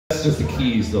That's just the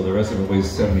keys, though. The rest of it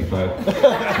weighs 75.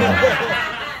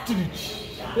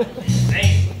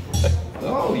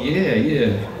 Oh,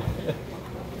 yeah.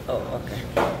 Oh,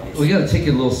 okay. We got to take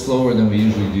it a little slower than we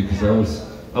usually do because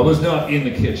I was not in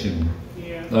the kitchen.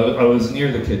 I was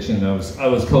near the kitchen. I was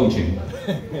coaching.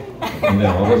 You know,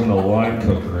 I wasn't a line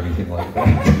cook or anything like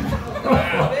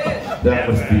that. That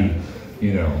was the,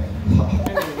 you know.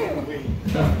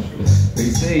 They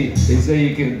say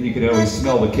you can always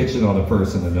smell the kitchen on a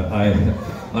person, and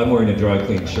I'm wearing a dry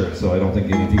clean shirt, so I don't think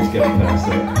anything's getting past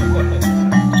that.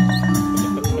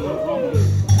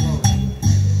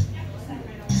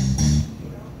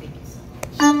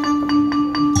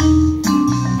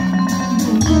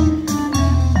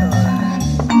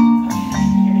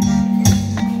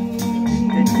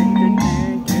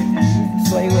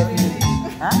 Sway with me.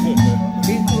 Huh?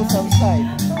 Be cool outside.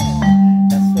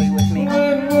 Just sway with me.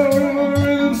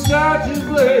 When start to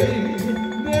play,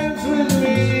 dance with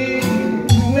me,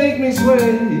 make me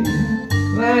sway,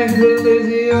 like the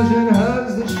lazy ocean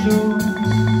hugs the shore.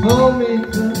 Hold me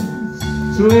close,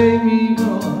 sway me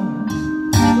more,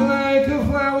 like a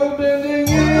flower bending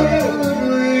in the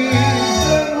breeze.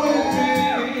 Stand with me,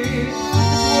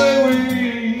 sway with me,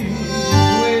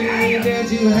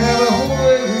 dance you have a whole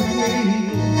way with me.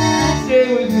 Stay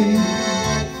with me,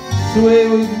 sway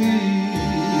with me.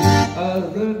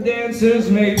 Other dancers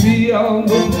may be on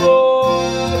the floor,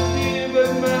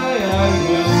 but my eyes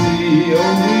will see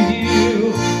only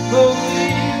you. Only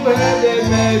you have that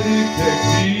magic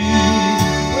technique.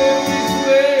 When we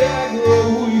sway, I grow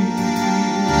weak.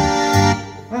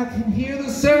 I can hear the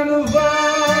sound of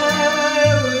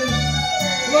violence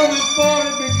long before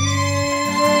it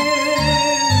begins.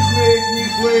 Make me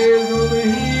sway as only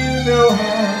you know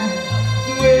how.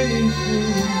 Sway me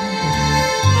through,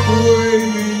 sway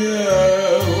me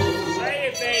now. Say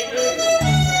it, baby.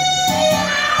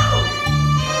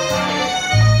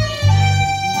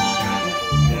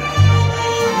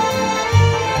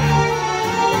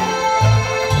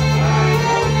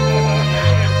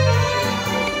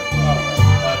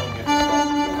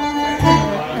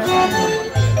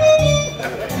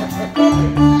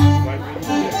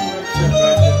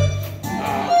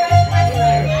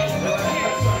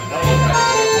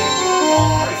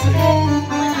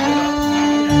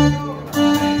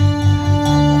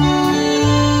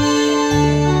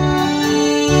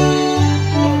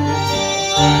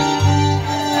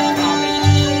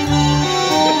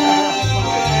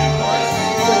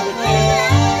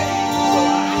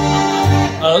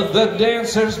 Other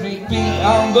dancers may be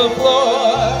on the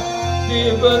floor,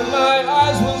 dear, but my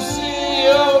eyes will see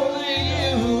only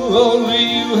you. Only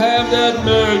you have that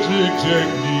magic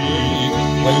technique.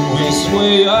 When we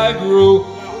sway, I grow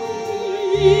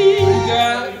weak. I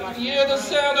can hear the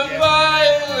sound of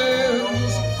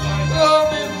violence long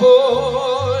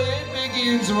before it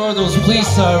begins. Or those police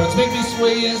sirens make me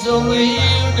sway as only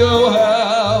you know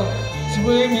how.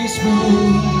 Sway me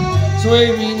smooth,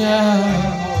 sway me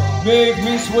now. Make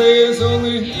me sway as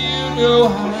only you know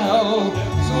how.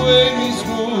 Sway me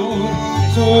smooth,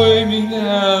 sway me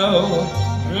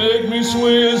now. Make me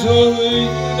sway as only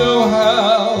you know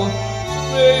how.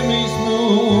 Sway me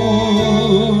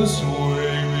smooth,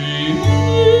 sway me.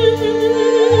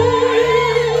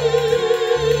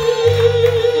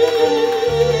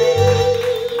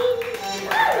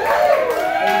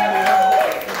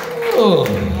 Oh,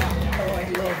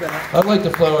 I like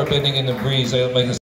the flower bending in the breeze. I like